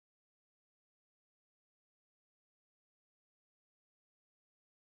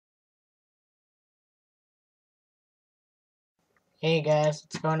Hey guys,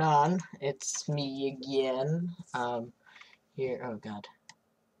 what's going on? It's me again. Here, oh god.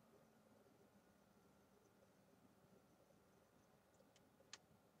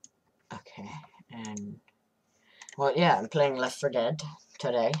 Okay, and, well, yeah, I'm playing Left 4 Dead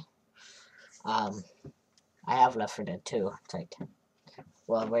today. Um, I have Left 4 Dead 2. It's like,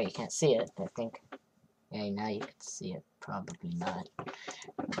 well, wait, you can't see it, I think. Yeah, now you can see it. Probably not.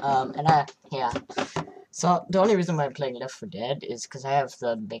 Yeah. So, the only reason why I'm playing Left 4 Dead is because I have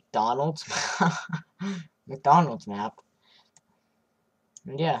the McDonald's, McDonald's map.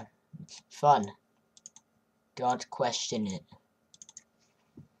 And yeah, it's fun. Don't question it.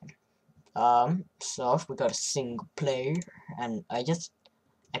 So if we go to single player, and I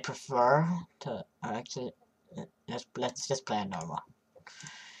prefer to actually, let's just play it normal.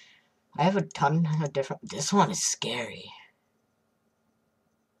 I have a ton of different, this one is scary.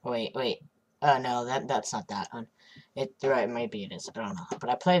 Wait, no, that's not that one. Right, maybe it is, I don't know. But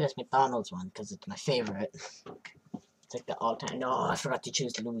I play this McDonald's one, because it's my favorite. It's like the all-time, no, I forgot to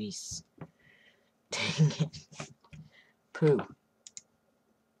choose Luis. Dang it. Pooh.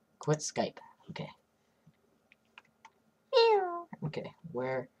 Quit Skype, okay. Okay,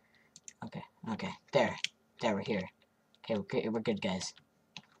 where? Okay, there, we're here. Okay, we're good, guys.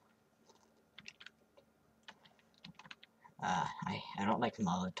 I don't like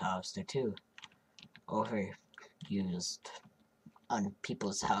Molotovs. They're too overused on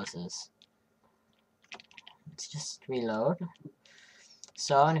people's houses. Let's just reload.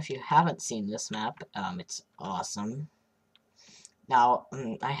 So, and if you haven't seen this map, it's awesome. Now,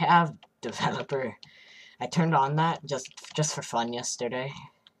 I have developer. I turned on that just for fun yesterday.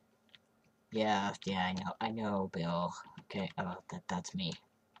 Yeah, I know, Bill. Okay, that's me.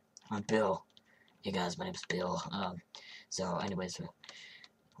 I'm Bill. Hey guys, my name's Bill. So anyways,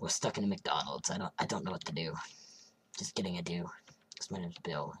 we're stuck in a McDonald's. I don't know what to do. Just kidding, I do. Because my name's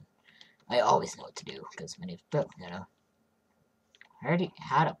Bill. I always know what to do, because my name's Bill, you know? I already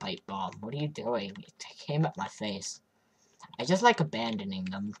had a pipe bomb. What are you doing? It came at my face. I just like abandoning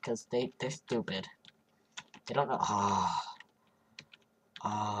them, because they're stupid. They don't know.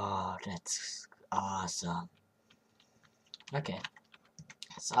 Oh, that's awesome. Okay.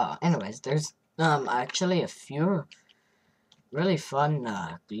 So, anyways, there's, actually a few really fun,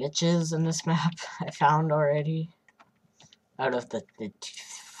 glitches in this map I found already. Out of the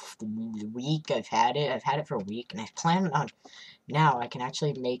week I've had it for a week, and I plan on, now I can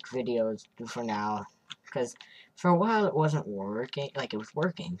actually make videos for now, because for a while it wasn't working, like it was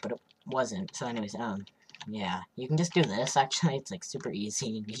working, but it wasn't. So anyways, yeah, you can just do this, actually, it's like super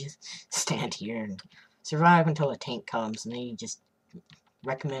easy. You just stand here and survive until a tank comes, and then you just, I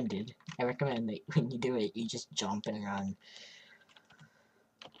recommend that when you do it, you just jump and run.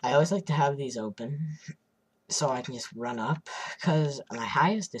 I always like to have these open, so I can just run up, because my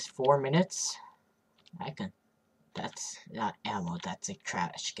highest is 4 minutes. That's not ammo, that's a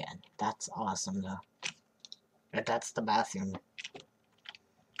trash can. That's awesome, though. But that's the bathroom.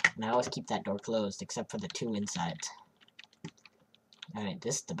 And I always keep that door closed, except for the two insides. Alright,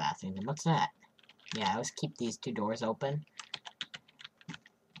 this is the bathroom, and what's that? Yeah, I always keep these two doors open.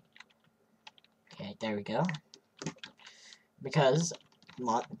 Okay, there we go. Because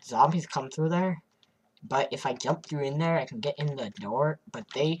zombies come through there, but if I jump through in there, I can get in the door, but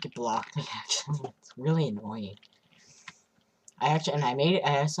they could block me, actually. It's really annoying. I also have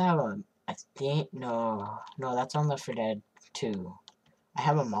a, I think, no, that's on Left 4 Dead 2. I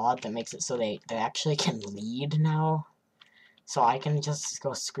have a mod that makes it so they actually can lead now. So I can just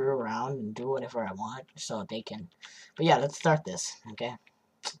go screw around and do whatever I want, so they can. But yeah, let's start this, okay?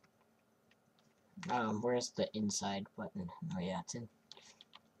 Where's the inside button? Oh yeah, it's in.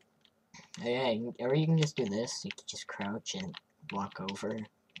 Oh, yeah, or you can just do this. You can just crouch and walk over.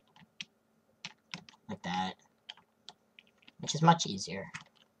 Like that. Which is much easier.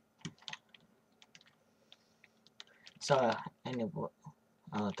 So, anyway,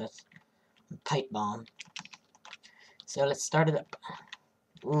 oh, that's a pipe bomb. So let's start it up.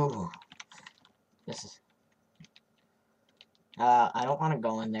 Ooh. This is... I don't want to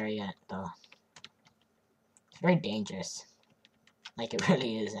go in there yet, though. It's very dangerous. Like, it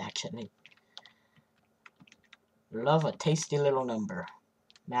really is, actually. Love a tasty little number.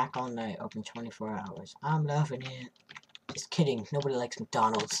 Mac all night, open 24 hours. I'm loving it. Just kidding, nobody likes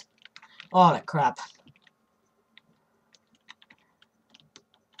McDonald's. Oh, that crap.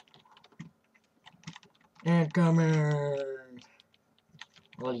 Incoming!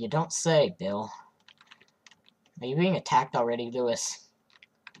 Well, you don't say, Bill. Are you being attacked already, Lewis?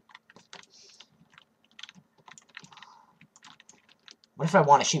 What if I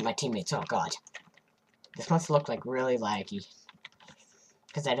want to shoot my teammates? Oh, God. This must look like really laggy.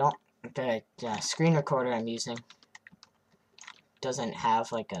 because I don't, the screen recorder I'm using doesn't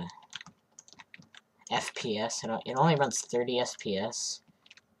have like a FPS. It only runs 30 FPS.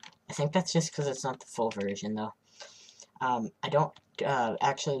 I think that's just because it's not the full version, though. I don't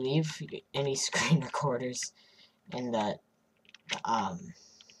actually leave any screen recorders in the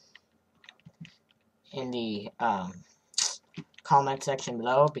comment section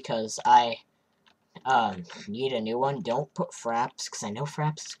below because I need a new one. Don't put Fraps, because I know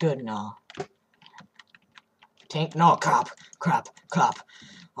Fraps is good and all. Tank, no, crap.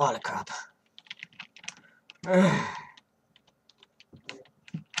 All the crap.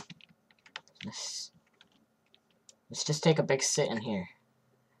 Let's just take a big sit in here.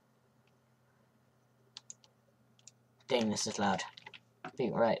 Dang, this is loud. Be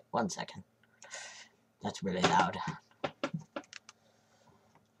right, 1 second. That's really loud.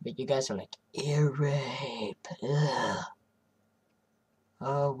 But you guys are like, ear rape. Ugh.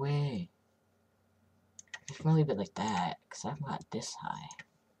 Oh, wait. You can leave it like that, because I'm not this high.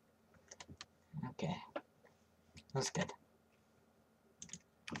 Okay. That's good.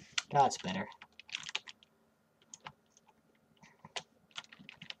 That's better.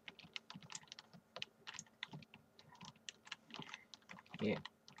 Here.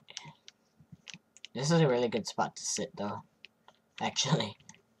 This is a really good spot to sit, though. Actually.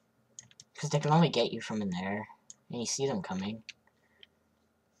 Because they can only get you from in there. And you see them coming.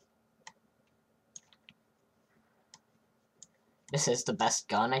 This is the best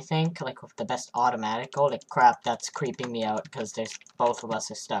gun, I think. Like, with the best automatic. Holy crap, that's creeping me out. Because there's both of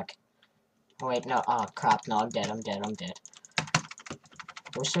us are stuck. Oh, wait, no. Oh, crap. No, I'm dead. I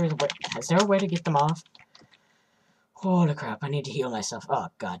wish there was a way. Is there a way to get them off? Holy crap, I need to heal myself. Oh,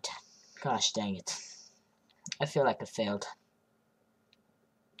 God. Gosh, dang it. I feel like I failed.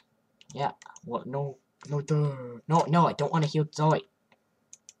 Yeah. What? No. No, I don't want to heal Zoe.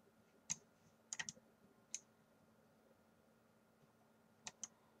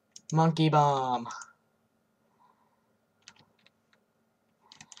 Monkey bomb.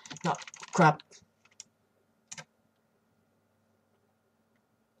 No, crap.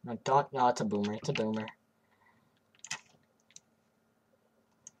 No, don't. No, it's a boomer.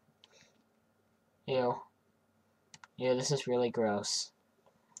 Ew. Ew, this is really gross.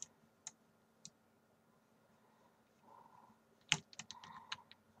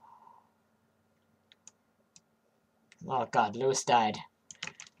 Oh, God, Lewis died.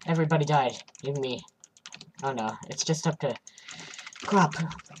 Everybody died. Even me. Oh, no. It's just up to... Crap,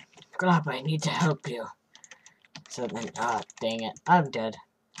 I need to help you. So then... Ah, dang it. I'm dead.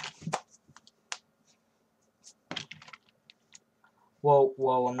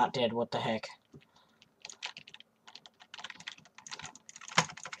 Whoa, I'm not dead. What the heck?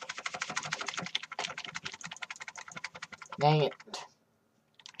 Dang it.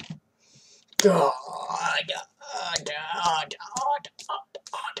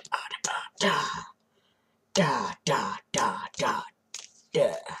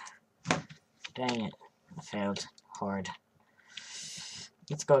 Dang it. I failed hard.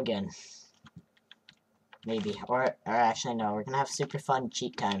 Let's go again. Maybe. Or actually, no. We're gonna have super fun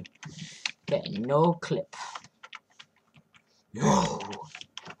cheat time. Okay, no clip. No!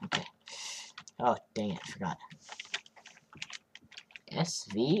 Okay. Oh, dang it. I forgot.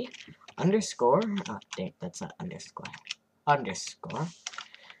 SV underscore. Oh, dang. That's not underscore. Underscore.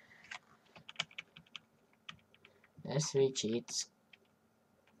 SV cheats.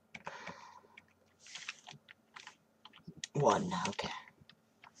 1. Okay.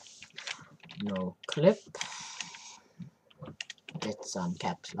 No clip. It's on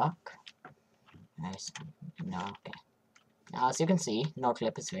caps lock. Nice. No, okay. Now, as you can see, no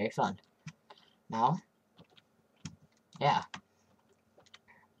clip is very fun. Now, yeah.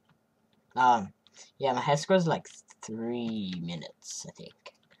 Yeah, my head score is like 3 minutes, I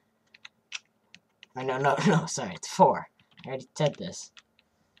think. Or no, sorry, it's 4. I already said this.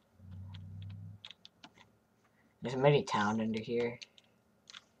 There's a mini town under here.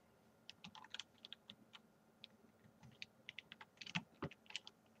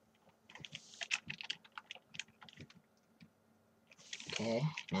 Okay,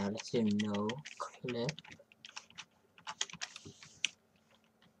 now let's do no clip.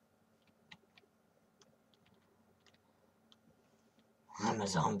 I'm a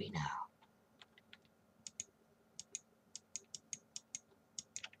zombie now.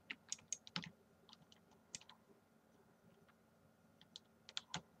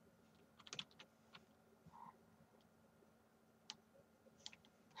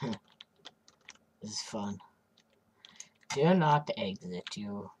 This is fun. Do not exit,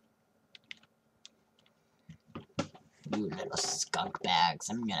 you. You little skunk bags.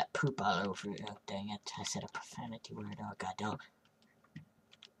 I'm gonna poop all over you. Oh, dang it. I said a profanity word. Oh, god, no.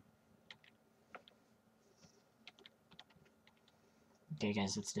 Okay,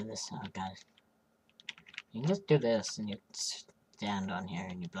 guys, let's do this. Oh, god. You can just do this, and you stand on here,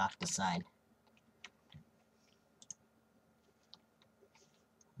 and you block the side.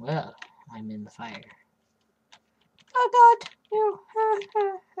 Well, I'm in the fire. Oh, god! You.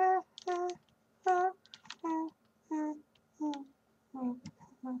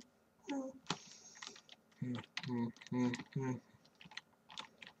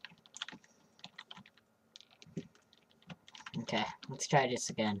 Okay, let's try this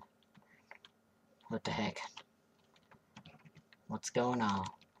again. What the heck? What's going on?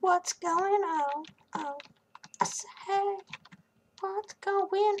 What's going on? Oh, I say, what's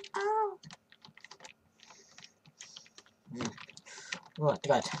going on? Oh,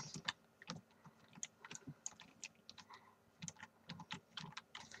 God.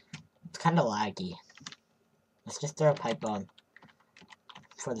 It's kind of laggy. Let's just throw a pipe bomb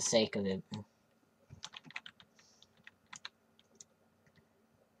for the sake of it.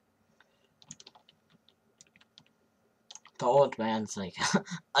 The old man's like,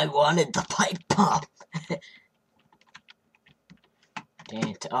 I wanted the pipe bomb. Dang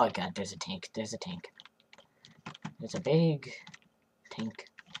it. Oh god, there's a tank. There's a tank. There's a big tank.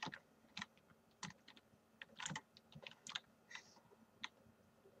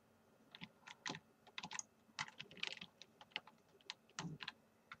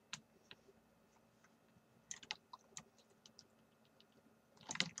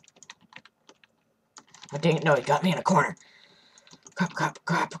 Oh dang it, no, he got me in a corner. Crap, crap,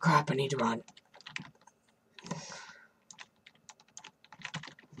 crap, crap, I need to run.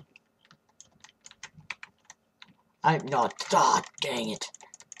 No, oh, dang it.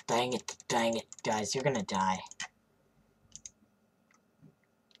 Dang it, dang it, guys, you're gonna die.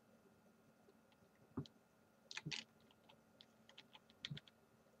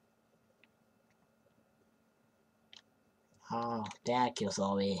 Oh, that kills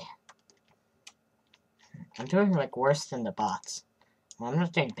all me. I'm doing, like, worse than the bots. Well, I'm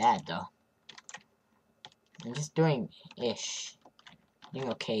not doing bad, though. I'm just doing ish. Doing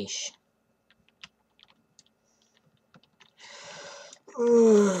okay-ish.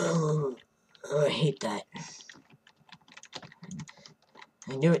 Oh, I hate that.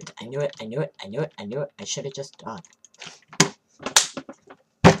 I knew it, I knew it, I knew it, I knew it, I knew it. I should have just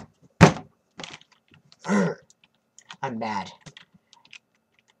I'm bad.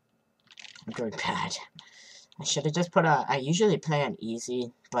 I'm doing bad. I should have just put I usually play on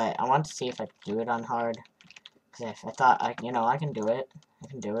easy, but I want to see if I can do it on hard. Because I thought, I can do it. I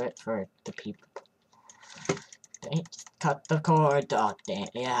can do it for the people. Dang, cut the cord. Oh, dang.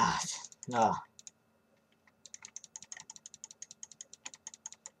 Yeah. No.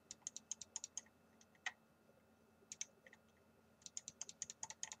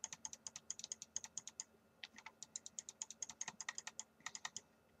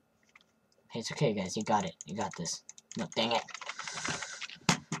 Hey, it's okay, guys. You got it. You got this. No, dang it.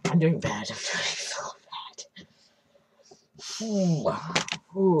 I'm doing bad. I'm doing so bad. Ooh.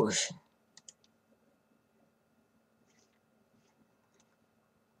 Ooh.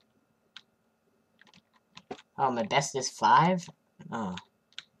 Oh, my best is 5? Oh.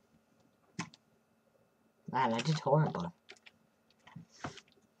 Man, I did horrible.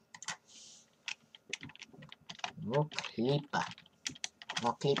 No clipper.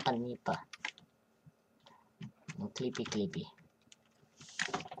 No clipper nipper. No clippy clippy.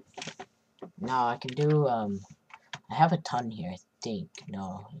 No, I can do, I have a ton here, I think.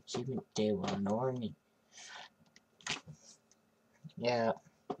 No, achievement day 1, Norman. Yeah.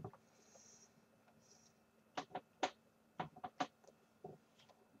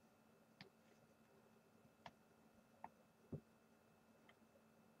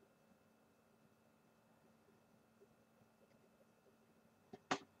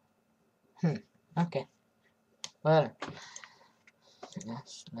 Okay. Well,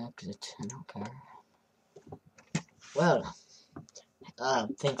 let's exit. I don't care. Well,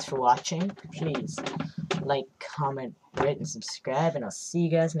 thanks for watching. Please like, comment, rate, and subscribe, and I'll see you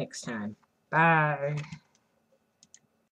guys next time. Bye.